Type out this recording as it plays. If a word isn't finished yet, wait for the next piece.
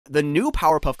the new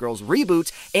Powerpuff Girls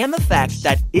reboot and the fact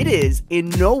that it is in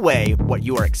no way what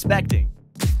you are expecting.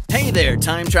 Hey there,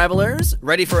 time travelers!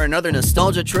 Ready for another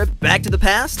nostalgia trip back to the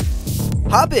past?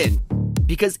 Hop in!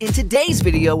 Because in today's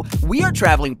video, we are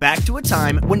traveling back to a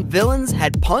time when villains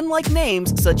had pun-like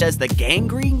names such as the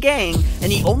Gangrene Gang, and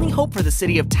the only hope for the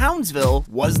city of Townsville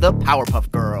was the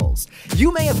Powerpuff Girls.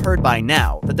 You may have heard by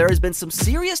now that there has been some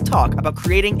serious talk about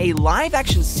creating a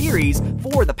live-action series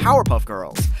for the Powerpuff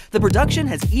Girls. The production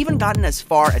has even gotten as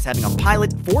far as having a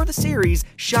pilot for the series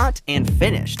shot and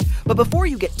finished. But before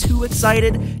you get too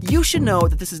excited, you should know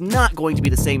that this is not going to be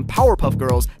the same Powerpuff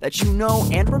Girls that you know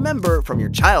and remember from your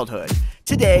childhood.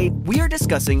 Today, we are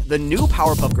discussing the new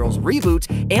Powerpuff Girls reboot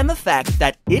and the fact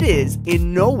that it is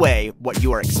in no way what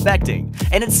you are expecting.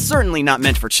 And it's certainly not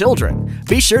meant for children.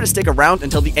 Be sure to stick around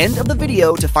until the end of the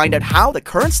video to find out how the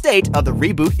current state of the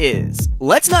reboot is.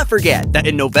 Let's not forget that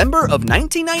in November of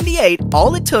 1998,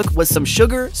 all it took was some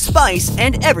sugar, spice,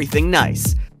 and everything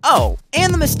nice. Oh,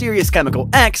 and the mysterious chemical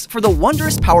X for the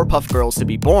wondrous Powerpuff Girls to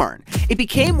be born. It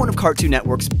became one of Cartoon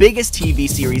Network's biggest TV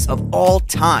series of all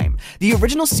time. The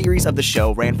original series of the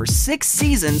show ran for 6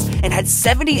 seasons and had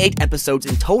 78 episodes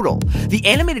in total. The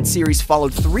animated series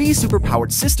followed 3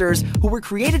 superpowered sisters who were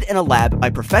created in a lab by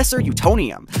Professor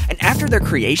Utonium, and after their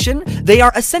creation, they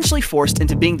are essentially forced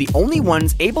into being the only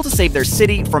ones able to save their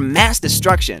city from mass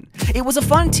destruction. It was a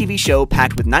fun TV show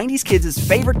packed with 90s kids'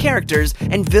 favorite characters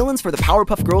and villains for the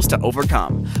Powerpuff Girls to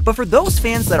overcome. But for those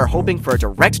fans that are hoping for a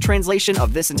direct translation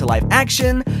of this into live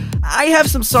action, I have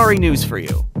some sorry news for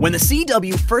you. When the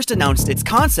CW first announced its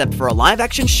concept for a live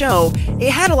action show,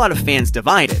 it had a lot of fans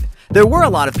divided. There were a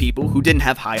lot of people who didn't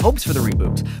have high hopes for the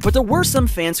reboot, but there were some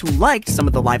fans who liked some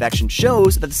of the live-action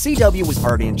shows that the CW was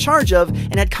already in charge of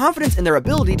and had confidence in their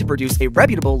ability to produce a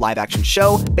reputable live-action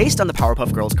show based on the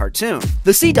Powerpuff Girls cartoon.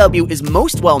 The CW is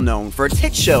most well known for its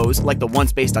hit shows like the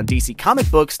ones based on DC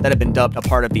comic books that have been dubbed a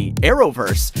part of the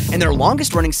Arrowverse, and their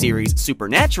longest-running series,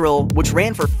 Supernatural, which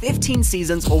ran for 15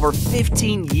 seasons over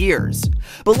 15 years.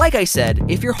 But like I said,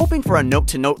 if you're hoping for a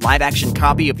note-to-note live-action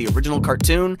copy of the original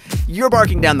cartoon, you're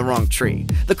barking down the wrong tree.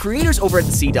 The creators over at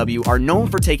the CW are known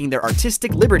for taking their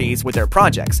artistic liberties with their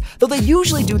projects, though they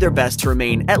usually do their best to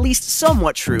remain at least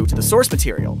somewhat true to the source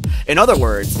material. In other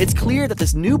words, it's clear that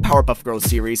this new Powerpuff Girls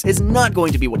series is not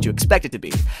going to be what you expect it to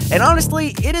be, and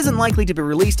honestly, it isn't likely to be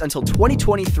released until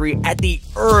 2023 at the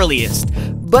earliest,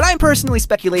 but I'm personally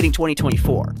speculating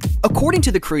 2024. According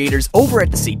to the creators over at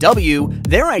the CW,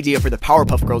 their idea for the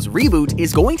Powerpuff Girls reboot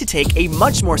is going to take a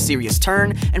much more serious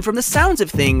turn, and from the sounds of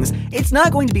things, it's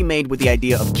not going to be made with the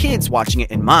idea of kids watching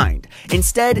it in mind.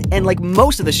 Instead, and like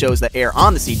most of the shows that air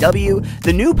on the CW,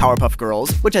 the new Powerpuff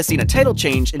Girls, which has seen a title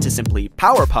change into simply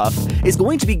Powerpuff, is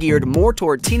going to be geared more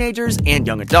toward teenagers and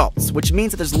young adults, which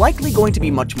means that there's likely going to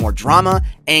be much more drama,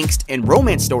 angst, and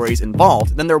romance stories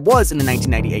involved than there was in the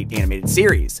 1998 animated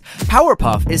series.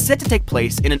 Powerpuff is set to take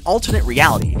place in an alternate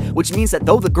reality, which means that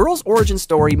though the girls' origin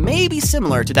story may be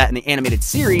similar to that in the animated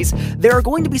series, there are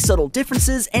going to be subtle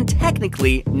differences, and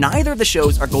technically, neither of the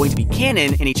shows are going to be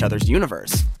canon in each other's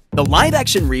universe. The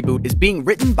live-action reboot is being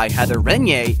written by Heather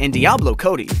Renier and Diablo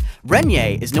Cody.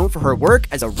 Renier is known for her work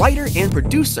as a writer and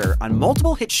producer on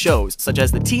multiple hit shows such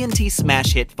as the TNT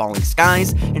smash hit Falling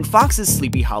Skies and Fox's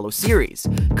Sleepy Hollow series.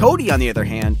 Cody, on the other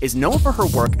hand, is known for her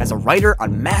work as a writer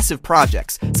on massive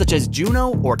projects such as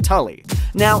Juno or Tully.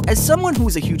 Now, as someone who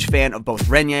is a huge fan of both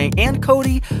Renier and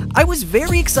Cody, I was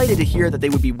very excited to hear that they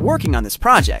would be working on this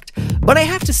project. But I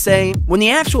have to say, when the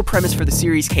actual premise for the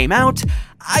series came out,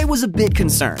 I was a bit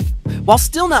concerned. While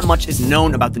still not much is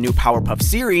known about the new Powerpuff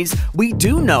series, we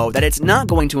do know that it's not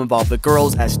going to involve the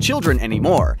girls as children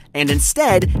anymore, and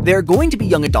instead, they're going to be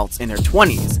young adults in their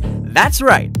 20s. That's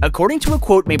right, according to a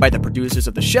quote made by the producers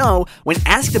of the show, when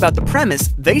asked about the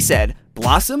premise, they said,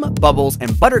 "Blossom, Bubbles,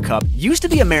 and Buttercup used to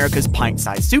be America's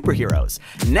pint-sized superheroes.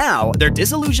 Now, they're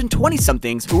disillusioned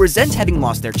 20-somethings who resent having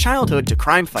lost their childhood to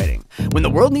crime fighting. When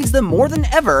the world needs them more than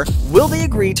ever, will they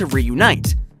agree to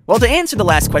reunite?" Well, to answer the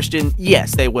last question,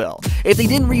 yes, they will. If they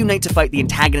didn't reunite to fight the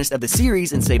antagonist of the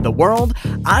series and save the world,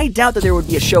 I doubt that there would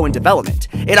be a show in development.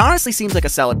 It honestly seems like a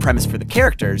solid premise for the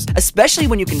characters, especially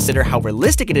when you consider how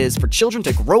realistic it is for children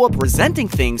to grow up resenting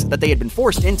things that they had been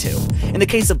forced into. In the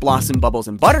case of Blossom, Bubbles,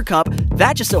 and Buttercup,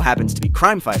 that just so happens to be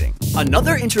crime fighting.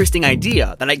 Another interesting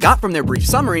idea that I got from their brief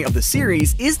summary of the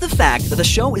series is the fact that the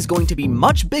show is going to be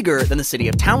much bigger than the city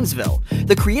of Townsville.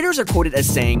 The creators are quoted as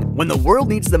saying, "When the world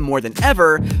needs them more than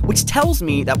ever," which tells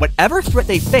me that whatever threat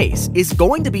they face is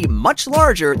going to be much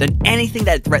larger than anything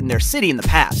that had threatened their city in the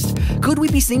past. Could we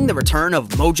be seeing the return of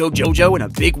Mojo Jojo in a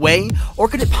big way? Or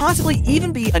could it possibly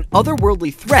even be an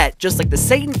otherworldly threat just like the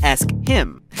Satan-esque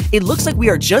him? It looks like we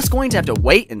are just going to have to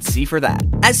wait and see for that.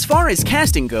 As far as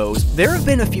casting goes, there have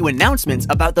been a few announcements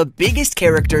about the biggest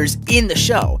characters in the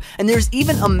show, and there's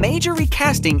even a major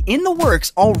recasting in the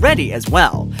works already as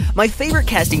well. My favorite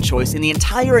casting choice in the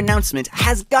entire announcement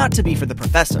has got to be for the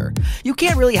Professor. You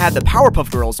can't really have the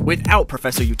Powerpuff Girls without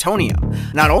Professor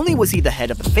Utonium. Not only was he the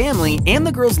head of the family and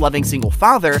the girls' loving single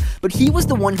father, but he was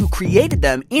the one who created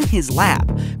them in his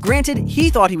lab. Granted, he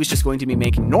thought he was just going to be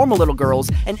making normal little girls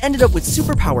and ended up with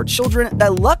superpowered children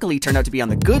that luckily turned out to be on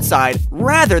the good side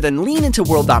rather than lean into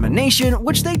world domination,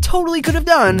 which they totally could have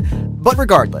done. But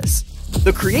regardless,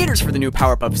 the creators for the new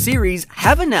Powerpuff series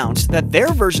have announced that their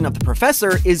version of the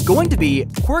Professor is going to be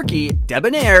quirky,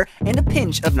 debonair, and a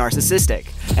pinch of narcissistic.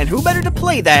 And who better to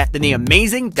play that than the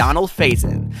amazing Donald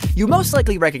Faison? You most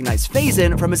likely recognize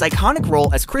Faison from his iconic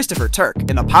role as Christopher Turk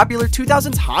in the popular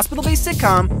 2000s hospital-based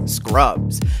sitcom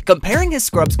Scrubs. Comparing his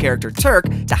Scrubs character Turk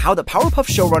to how the Powerpuff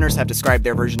showrunners have described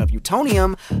their version of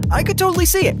Utonium, I could totally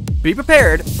see it. Be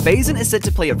prepared, Faison is set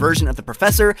to play a version of the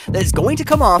Professor that is going to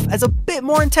come off as a bit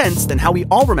more intense than how we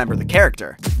all remember the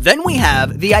character. Then we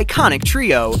have the iconic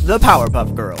trio, the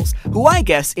Powerpuff Girls, who I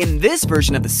guess in this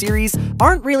version of the series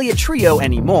aren't really a trio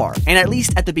anymore, and at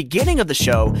least at the beginning of the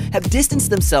show have distanced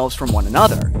themselves from one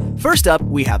another. First up,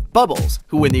 we have Bubbles,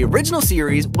 who in the original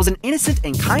series was an innocent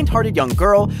and kind-hearted young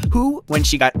girl who, when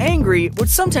she got angry, would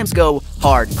sometimes go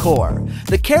hardcore.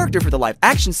 The character for the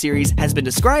live-action series has been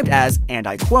described as, and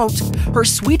I quote, "Her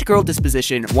sweet girl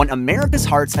disposition won America's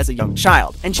hearts as a young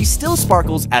child, and she still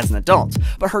sparkles as an adult,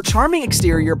 but her charming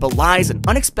exterior belies an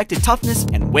unexpected toughness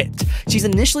and wit. She's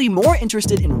initially more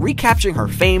interested in recapturing her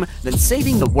fame than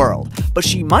saving the world, but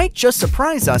she might just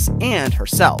surprise us and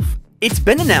herself." It's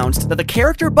been announced that the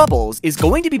character Bubbles is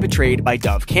going to be portrayed by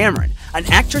Dove Cameron, an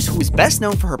actress who is best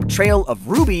known for her portrayal of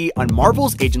Ruby on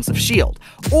Marvel's Agents of S.H.I.E.L.D.,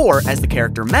 or as the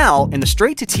character Mal in the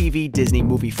straight-to-TV Disney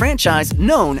movie franchise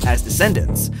known as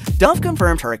Descendants. Dove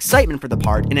confirmed her excitement for the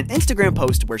part in an Instagram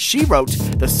post where she wrote,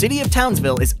 "The city of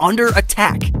Townsville is under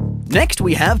attack." Next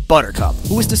we have Buttercup,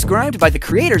 who was described by the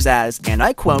creators as, and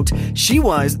I quote, "She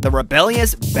was the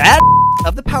rebellious bad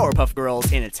of the Powerpuff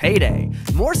Girls in its heyday.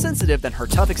 More sensitive than her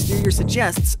tough exterior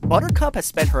suggests, Buttercup has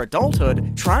spent her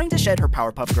adulthood trying to shed her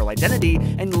Powerpuff Girl identity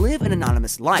and live an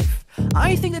anonymous life.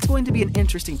 I think it's going to be an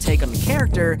interesting take on the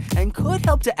character and could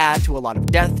help to add to a lot of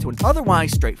depth to an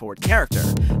otherwise straightforward character.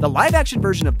 The live-action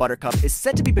version of Buttercup is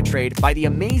set to be portrayed by the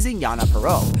amazing Yana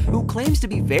Perrault, who claims to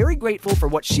be very grateful for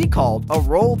what she called a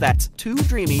role that's too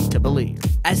dreamy to believe.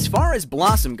 As far as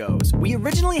Blossom goes, we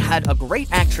originally had a great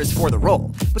actress for the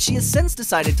role, but she has since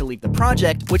decided to leave the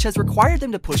project, which has required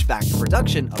them to push back the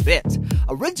production a bit.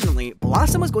 Originally,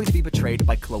 Blossom was going to be portrayed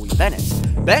by Chloe Bennett.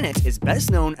 Bennett is best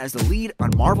known as the lead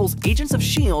on Marvel's Agents of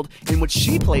S.H.I.E.L.D., in which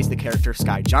she plays the character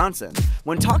Sky Johnson.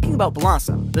 When talking about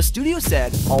Blossom, the studio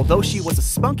said, although she was a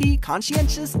spunky,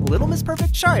 conscientious, Little Miss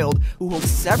Perfect child who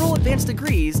holds several advanced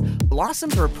degrees,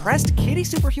 Blossom's repressed kitty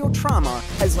superhero trauma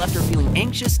has left her feeling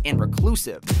anxious and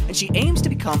reclusive, and she aims to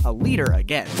become a leader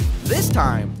again, this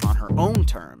time on her own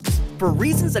terms. For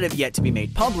reasons that have yet to be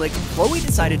made public, Chloe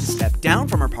decided to step down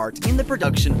from her part in the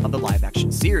production of the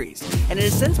live-action series, and it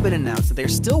has since been announced that they're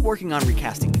still working on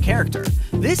recasting the character.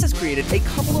 This has created a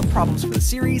couple of problems for the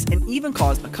series and even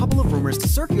caused a couple of rumors to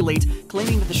circulate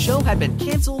claiming that the show had been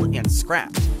cancelled and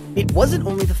scrapped. It wasn't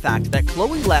only the fact that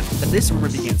Chloe left that this rumor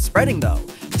began spreading though.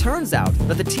 Turns out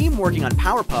that the team working on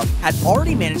Powerpuff had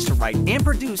already managed to write and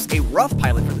produce a rough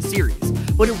pilot for the series,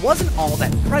 but it wasn't all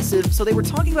that impressive, so they were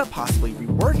talking about possibly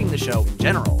reworking the show in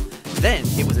general. Then,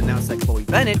 it was announced that Chloe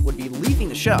Bennett would be leaving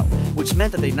the show, which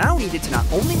meant that they now needed to not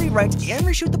only rewrite and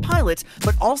reshoot the pilot,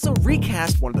 but also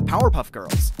recast one of the Powerpuff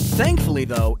Girls. Thankfully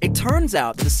though, it turns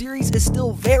out that the series is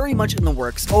still very much in the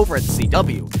works over at the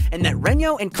CW, and that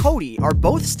Renyo and Cody are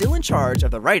both still in charge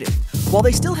of the writing. While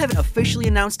they still haven't officially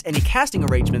announced any casting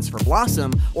arrangements for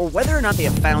Blossom, or whether or not they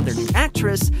have found their new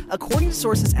actress, according to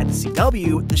sources at the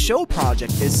CW, the show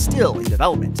project is still in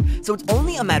development, so it's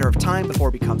only a matter of time before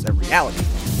it becomes a reality.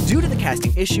 Due to the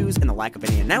casting issues and the lack of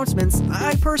any announcements,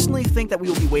 I personally think that we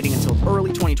will be waiting until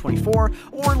early 2024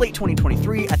 or late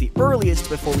 2023 at the earliest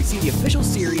before we see the official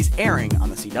series airing on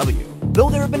the CW. Though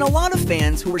there have been a lot of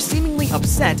fans who were seemingly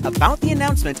upset about the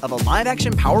announcement of a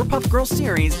live-action Powerpuff Girls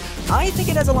series, I think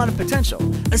it has a lot of potential,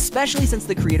 especially since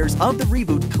the creators of the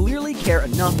reboot clearly care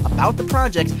enough about the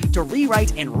project to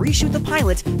rewrite and reshoot the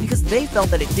pilot because they felt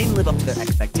that it didn't live up to their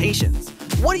expectations.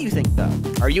 What do you think though?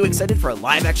 Are you excited for a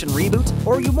live-action reboot,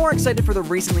 or are you more excited for the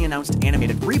recently announced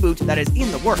animated reboot that is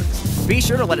in the works? Be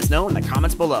sure to let us know in the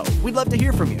comments below. We'd love to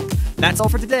hear from you. That's all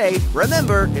for today.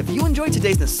 Remember, if you enjoyed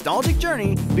today's nostalgic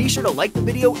journey, be sure to like the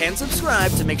video and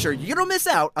subscribe to make sure you don't miss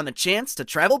out on the chance to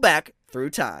travel back through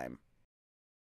time.